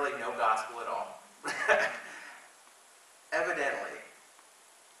is really no gospel at all. Evidently,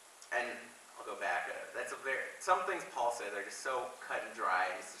 and I'll go back, some things Paul says are just so cut and dry,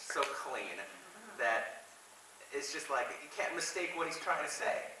 and it's just so clean, that it's just like, you can't mistake what he's trying to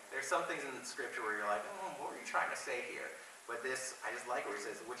say. There's some things in the scripture where you're like, what were you trying to say here? But this, I just like where he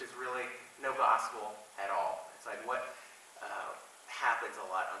says, which is really no gospel at all. It's like what happens a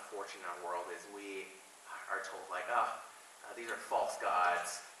lot, unfortunately, in our world is we are told like, these are false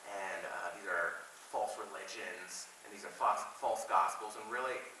gods, and these are false religions, and these are false gospels, and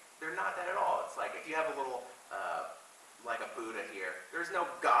really, they're not that at all. It's like if you have a little, like a Buddha here, there's no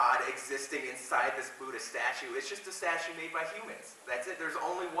God existing inside this Buddha statue. It's just a statue made by humans. That's it. There's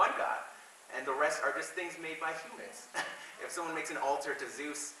only one God, and the rest are just things made by humans. If someone makes an altar to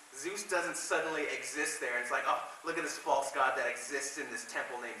Zeus, Zeus doesn't suddenly exist there. And it's like, oh, look at this false god that exists in this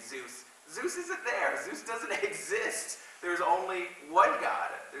temple named Zeus. Zeus isn't there. Zeus doesn't exist. There's only one God.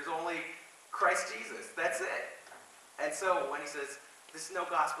 There's only Christ Jesus. That's it. And so when he says, this is no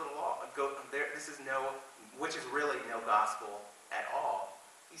gospel at all, which is really no gospel at all,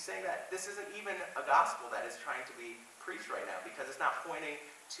 he's saying that this isn't even a gospel that is trying to be preached right now, because it's not pointing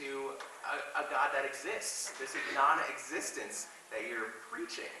to a God that exists. This is non-existence that you're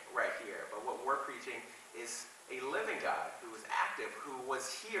preaching right here. But what we're preaching is a living God who is active, who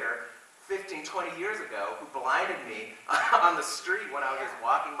was here 15, 20 years ago, who blinded me on the street when I was just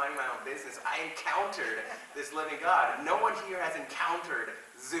walking, minding my own business. I encountered this living God. No one here has encountered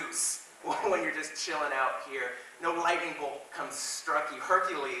Zeus when you're just chilling out here. No lightning bolt comes struck you.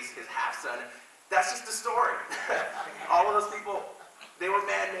 Hercules, his half-son, that's just a story. All of those people, they were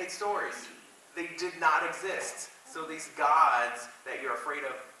man-made stories. They did not exist. So these gods that you're afraid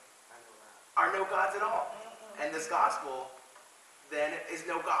of are no gods at all. And this gospel, then, is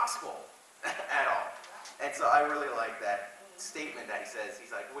no gospel at all. And so I really like that statement that he says.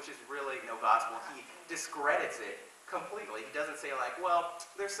 He's like, which is really no gospel. He discredits it completely. He doesn't say like, well,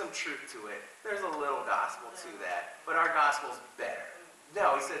 there's some truth to it. There's a little gospel to that, but our gospel's better.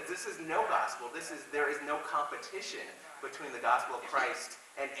 No, he said this is no gospel. There is no competition between the gospel of Christ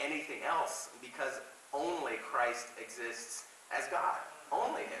and anything else, because only Christ exists as God.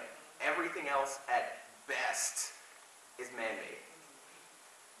 Only him. Everything else at best is man-made.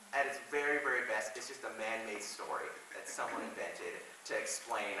 At its very, very best, it's just a man-made story that someone invented to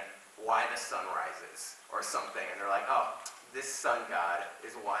explain why the sun rises or something. And they're like, oh, this sun god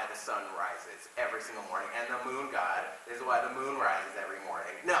is why the sun rises every single morning, and the moon god is why the moon rises every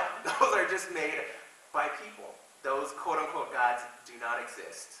morning. No, those are just made by people. Those quote-unquote gods do not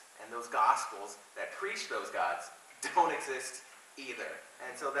exist. And those gospels that preach those gods don't exist either.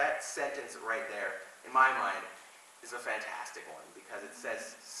 And so that sentence right there, in my mind, is a fantastic one, because it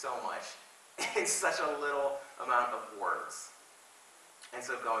says so much in such a little amount of words. And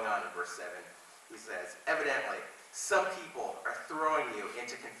so going on in verse 7, he says, evidently, some people are throwing you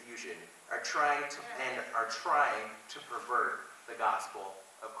into confusion, are trying to pervert the gospel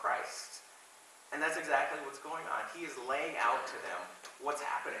of Christ. And that's exactly what's going on. He is laying out to them what's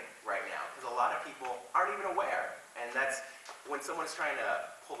happening right now, because a lot of people aren't even aware. And that's when someone's trying to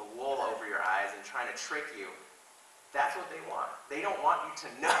pull the wool over your eyes and trying to trick you, that's what they want. They don't want you to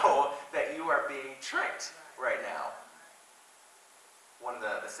know that you are being tricked right now. One of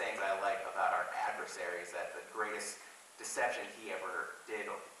the sayings I like about our adversary is that the greatest deception he ever did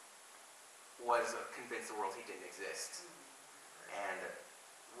was convince the world he didn't exist. And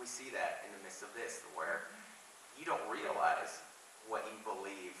we see that in the midst of this, where you don't realize what you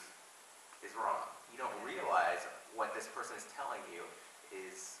believe is wrong. You don't realize what this person is telling you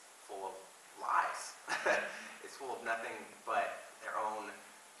is full of lies. It's full of nothing but their own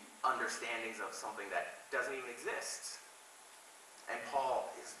understandings of something that doesn't even exist. And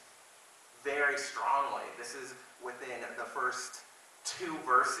Paul is very strongly, this is within the first 2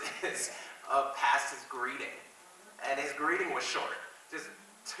 verses of past his greeting. And his greeting was short. Just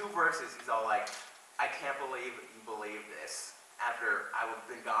 2 verses, he's all like, I can't believe you believe this after I've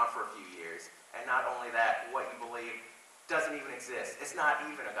been gone for a few years. And not only that, what you believe doesn't even exist. It's not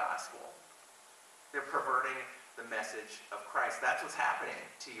even a gospel. They're perverting the message of Christ. That's what's happening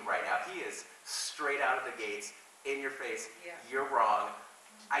to you right now. He is straight out of the gates, in your face. Yeah. You're wrong.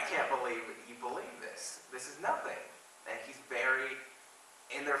 I can't believe you believe this. This is nothing. And he's very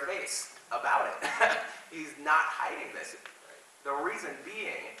in their face about it. He's not hiding this. The reason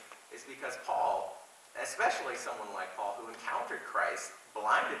being is because Paul, especially someone like Paul who encountered Christ,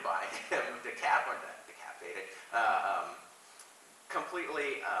 blinded by him, decapitated,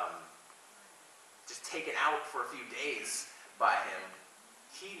 completely just taken out for a few days by him,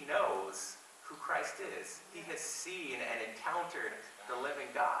 he knows who Christ is. He has seen and encountered the living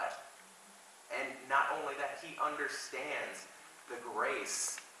God. And not only that, he understands the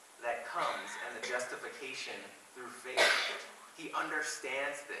grace that comes and the justification through faith. He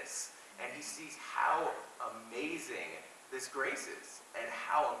understands this, and he sees how amazing this grace is, and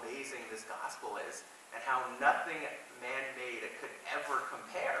how amazing this gospel is, and how nothing man-made could ever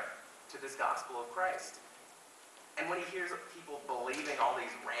compare to this gospel of Christ. And when he hears people believing all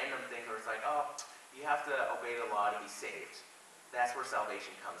these random things, where it's like, oh, you have to obey the law to be saved. That's where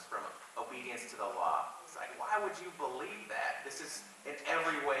salvation comes from, obedience to the law. It's like, why would you believe that? This is in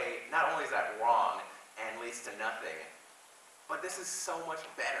every way, not only is that wrong and leads to nothing, but this is so much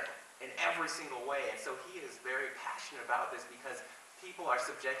better in every single way. And so he is very passionate about this, because people are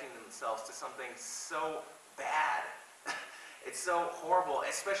subjecting themselves to something so bad. It's so horrible,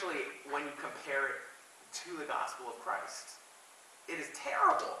 especially when you compare it to the gospel of Christ. It is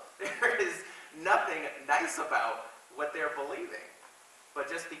terrible. There is nothing nice about what they're believing. But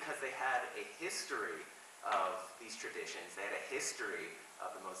just because they had a history of these traditions, they had a history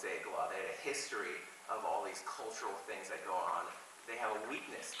of the Mosaic Law, they had a history of all these cultural things that go on, they have a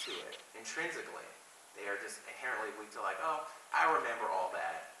weakness to it intrinsically. They are just inherently weak to like, oh, I remember all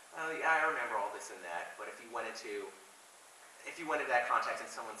that. I remember all this and that. But if you went into that context and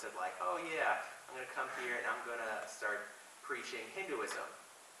someone said like, oh yeah, I'm going to come here and I'm going to start preaching Hinduism.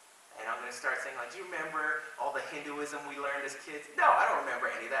 And I'm going to start saying like, do you remember all the Hinduism we learned as kids? No, I don't remember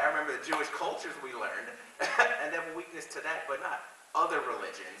any of that. I remember the Jewish cultures we learned. And they have a weakness to that, but not other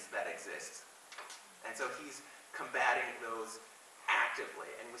religions that exist. And so he's combating those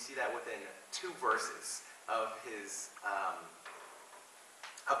actively. And we see that within 2 verses of his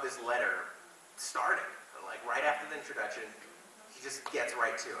of this letter starting. Like right after the introduction, he just gets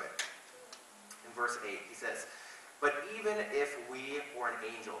right to it. In verse 8, he says, but even if we or an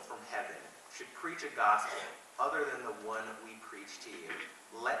angel from heaven should preach a gospel other than the one we preach to you,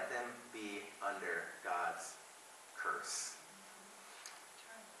 let them be under God's curse.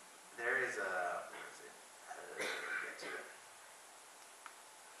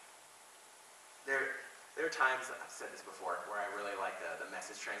 are times, I've said this before, where I really like the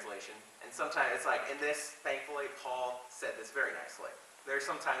Message translation. And sometimes it's like, in this, thankfully, Paul said this very nicely. There are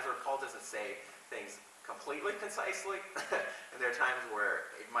some times where Paul doesn't say things completely concisely, and there are times where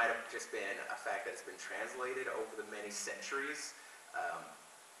it might have just been a fact that it's been translated over the many centuries.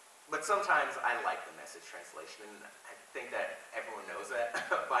 But sometimes I like the Message translation, and I think that everyone knows that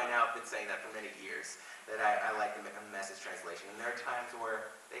by now. I've been saying that for many years, that I like the Message translation. And there are times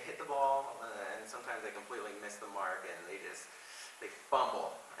where they hit the ball, and sometimes they completely miss the mark, and they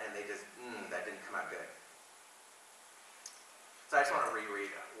fumble, and that didn't come out good. So I just want to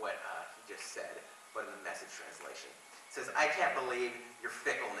reread what he just said, but in the Message translation. It says, "I can't believe your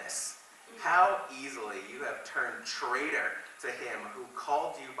fickleness. How easily you have turned traitor to him who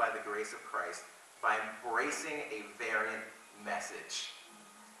called you by the grace of Christ by embracing a variant message."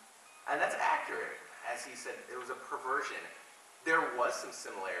 And that's accurate. As he said, it was a perversion. There was some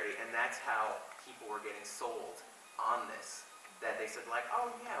similarity, and that's how people were getting sold on this. That they said, like, oh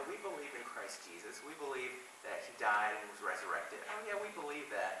yeah, we believe in Christ Jesus. We believe that he died and was resurrected. Oh yeah, we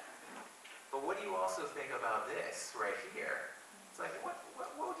believe that. But what do you also think about this right here? It's like, what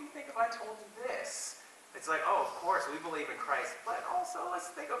would you think if I told you this? It's like, oh, of course, we believe in Christ, but also let's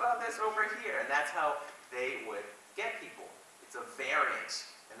think about this over here. And that's how they would get people. It's a variant.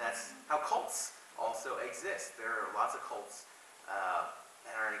 And that's how cults also exist. There are lots of cults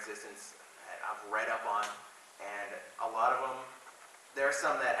that are in existence that I've read up on. And a lot of them, there are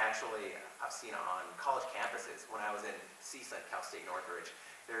some that actually I've seen on college campuses. When I was in CSUN, Cal State Northridge,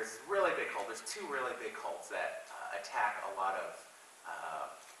 there's really big cults. There's two really big cults that attack a lot of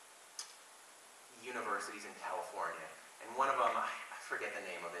universities in California. And one of them, I forget the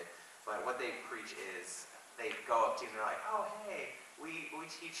name of it, but what they preach is they go up to you and they're like, oh, hey, we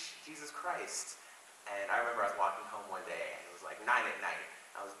teach Jesus Christ. And I remember I was walking home one day, and it was like 9 at night.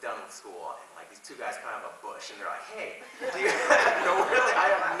 I was done with school, and like these two guys come out of a bush, and they're like, hey, do you... No, really, I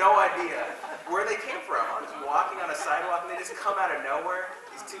have no idea where they came from. I was walking on a sidewalk, and they just come out of nowhere.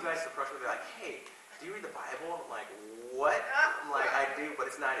 These two guys approach me, they're like, hey, do you read the Bible? I'm like, what? I'm like, I do, but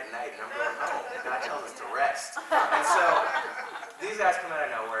it's 9 at night, and I'm going home, and God tells us to rest. And so these guys come out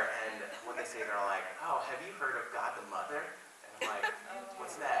of nowhere, and what they say, they're like, oh, have you heard of God the Mother? And I'm like,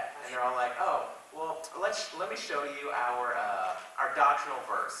 what's that? And they're all like, oh, well, let me show you our doctrinal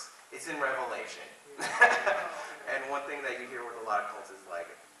verse. It's in Revelation. And one thing that you hear with a lot of cults is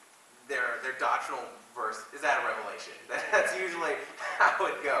like, their doctrinal verse is out of Revelation. That's usually how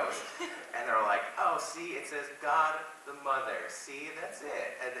it goes. And they're like, oh, see, it says God the Mother. See, that's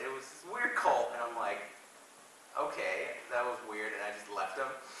it. And it was this weird cult, and I'm like, okay, that was weird, and I just left them.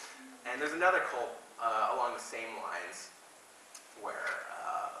 And there's another cult along the same lines where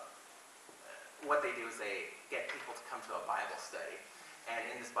what they do is they get people to come to a Bible study. And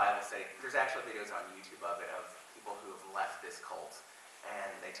in this Bible study, there's actually videos on YouTube of it, of people who have left this cult. And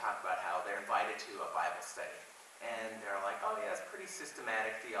they talk about how they're invited to a Bible study. And they're like, oh yeah, it's pretty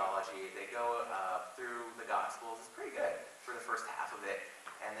systematic theology. They go through the Gospels. It's pretty good for the first half of it.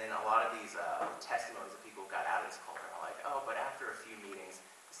 And then a lot of these testimonies of people who got out of this cult are like, oh, but after a few meetings,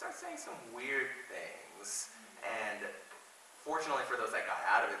 they start saying some weird things. And fortunately for those that got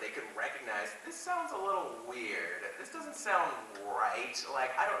out of it, they could recognize, this sounds a little weird. This doesn't sound right. Like,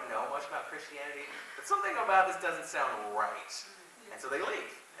 I don't know much about Christianity, but something about this doesn't sound right. And so they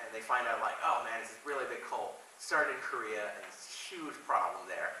leave. And they find out, like, oh man, it's this really big cult. Started in Korea, and it's a huge problem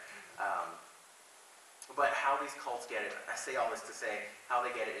there. But how these cults get it, I say all this to say, how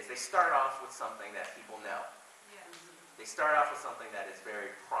they get it is they start off with something that people know. They start off with something that is very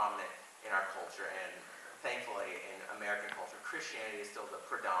prominent in our culture, and thankfully in American culture, Christianity is still the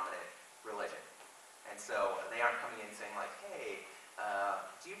predominant religion. And so they aren't coming in saying like, hey,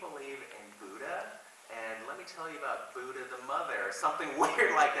 do you believe in Buddha? And let me tell you about Buddha the Mother, or something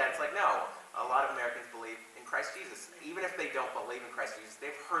weird like that. It's like, no, a lot of Americans believe in Christ Jesus. Even if they don't believe in Christ Jesus,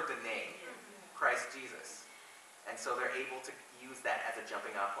 they've heard the name Christ Jesus. And so they're able to use that as a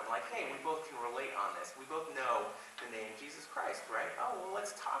jumping off point. Like, hey, we both can relate on this. We both know the name Jesus Christ, right? Oh, well,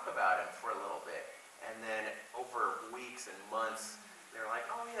 let's talk about him for a little bit. And then over weeks and months, they're like,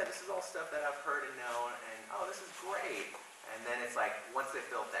 oh yeah, this is all stuff that I've heard and known, and oh, this is great. And then it's like, once they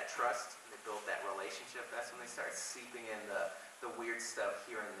built that trust, they built that relationship, that's when they start seeping in the weird stuff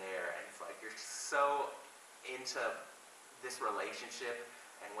here and there. And it's like, you're so into this relationship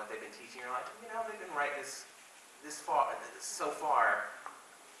and what they've been teaching, you're like, you know, they've been right so far,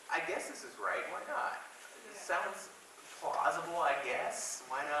 I guess this is right, why not? It sounds plausible, I guess,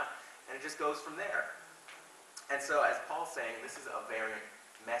 why not? And it just goes from there. And so, as Paul's saying, this is a variant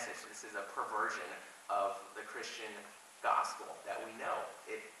message. This is a perversion of the Christian gospel that we know.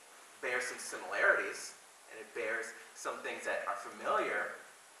 It bears some similarities, and it bears some things that are familiar,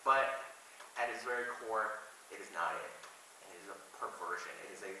 but at its very core, it is not it. It is a perversion.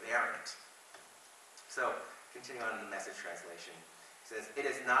 It is a variant. So, continue on in the Message translation. It says, it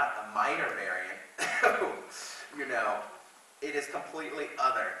is not a minor variant. It is completely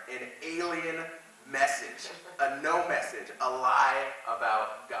other, an alien message, a no message, a lie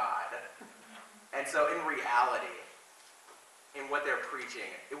about God. And so in reality, in what they're preaching,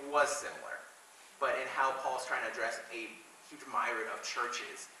 it was similar. But in how Paul's trying to address a huge myriad of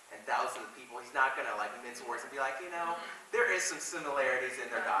churches and thousands of people, he's not going to mince words and be like, there is some similarities in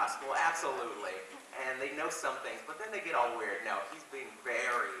their gospel, absolutely. And they know some things, but then they get all weird. No, he's being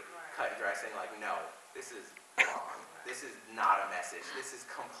very cut and dry, saying no, this is wrong. This is not a message. This is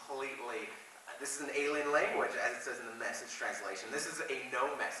this is an alien language, as it says in the Message translation. This is a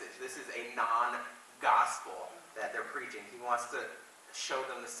no message. This is a non-gospel that they're preaching. He wants to show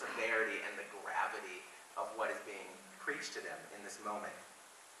them the severity and the gravity of what is being preached to them in this moment.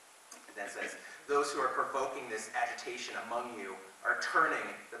 It then says, those who are provoking this agitation among you are turning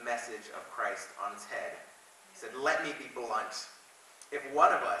the message of Christ on its head. He said, let me be blunt. If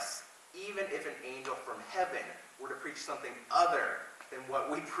one of us, even if an angel from heaven, were to preach something other than what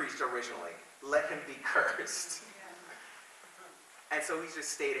we preached originally, let him be cursed. And so he's just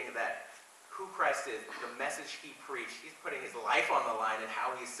stating that who Christ is, the message he preached, he's putting his life on the line, and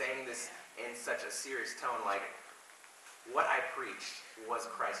how he's saying this in such a serious tone, like, what I preached was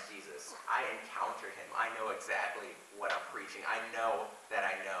Christ Jesus. I encounter him. I know exactly what I'm preaching. I know that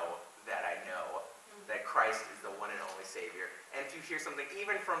I know that I know that Christ is the one and only Savior. And if you hear something,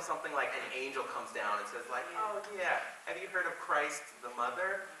 even from something like an angel comes down and says oh yeah, have you heard of Christ the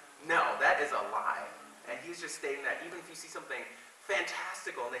Mother? No, that is a lie. And he's just stating that even if you see something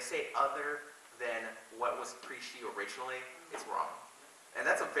fantastical and they say other than what was preached to you originally, it's wrong. And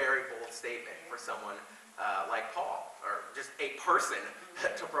that's a very bold statement for someone like Paul, or just a person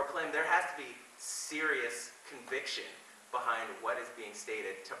to proclaim. There has to be serious conviction behind what is being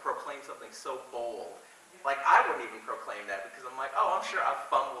stated to proclaim something so bold. Like, I wouldn't even proclaim that, because I'm like, I'm sure I've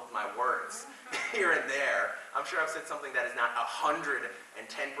fumbled my words here and there. I'm sure I've said something that is not 110%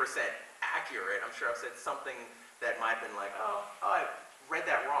 accurate. I'm sure I've said something that might have been like, I read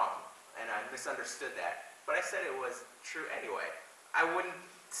that wrong, and I misunderstood that. But I said it was true anyway. I wouldn't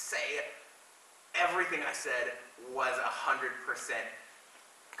say everything I said was 100%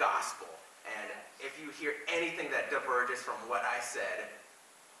 gospel. And if you hear anything that diverges from what I said,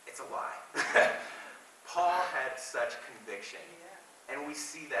 it's a lie. Paul had such conviction, and we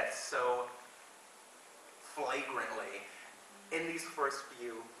see that so flagrantly in these first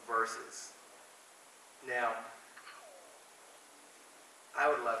few verses. Now, I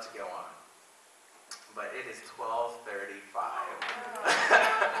would love to go on, but it is 12:35.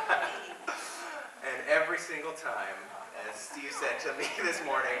 And every single time, as Steve said to me this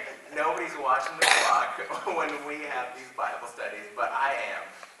morning, nobody's watching the clock when we have these Bible studies, but I am,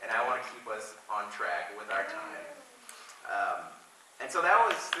 and I want to keep us on track with our time. And so that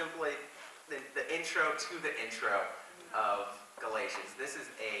was simply the intro to the intro of Galatians. This is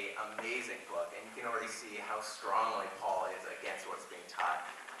an amazing book, and you can already see how strongly Paul is against what's being taught.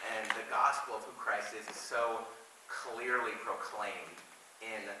 And the gospel of who Christ is so clearly proclaimed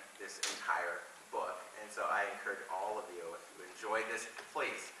in this entire book. And so I encourage all of you, if you enjoyed this,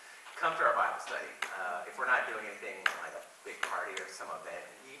 please come to our Bible study. If we're not doing anything like a big party or some event,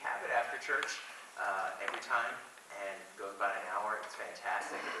 we have it after church every time, and it goes about an hour. It's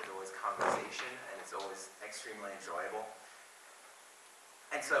fantastic. There's always conversation, and it's always extremely enjoyable.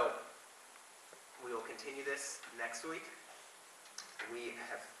 And so we will continue this next week. We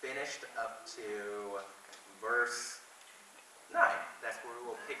have finished up to verse 9. That's where we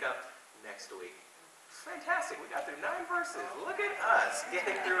will pick up next week. It's fantastic. We got through 9 verses. Look at us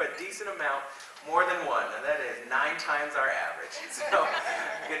getting through a decent amount, more than one. And that is 9 times our average. So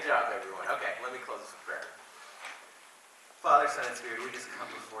good job, everyone. Okay, let me close this with prayer. Father, Son, and Spirit, we just come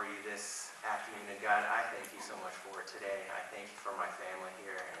before you this afternoon. And God, I thank you so much for today. I thank you for my family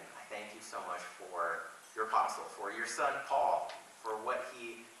here. And I thank you so much for your apostle, for your son, Paul, for what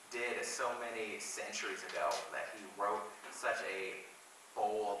he did so many centuries ago, that he wrote such a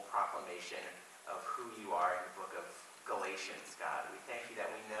bold proclamation of who you are in the book of Galatians, God. We thank you that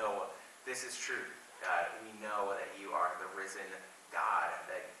we know this is true, God. We know that you are the risen God,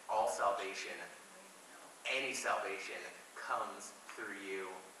 that all salvation, any salvation, comes through you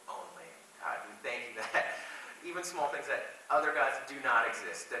only. God, we thank you that even small things, that other gods do not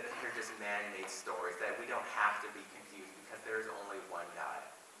exist, that they're just man-made stories, that we don't have to be confused because there is only one God,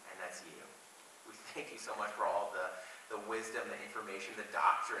 and that's you. We thank you so much for all the wisdom, the information, the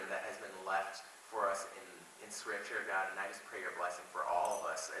doctrine that has been left for us in Scripture, God, and I just pray your blessing for all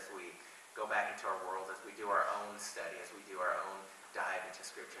of us as we go back into our world, as we do our own study, as we do our own dive into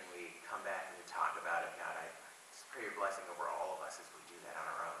Scripture, and we come back and we talk about it. God, I just pray your blessing over all of us as we do that on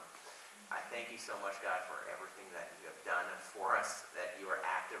our own. I thank you so much, God, for everything that you have done for us, that you are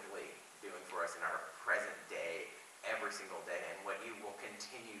actively doing for us in our present day, every single day, and what you will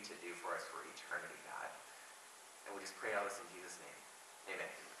continue to do for us for eternity, God. And we just pray all this in Jesus' name.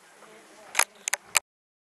 Amen.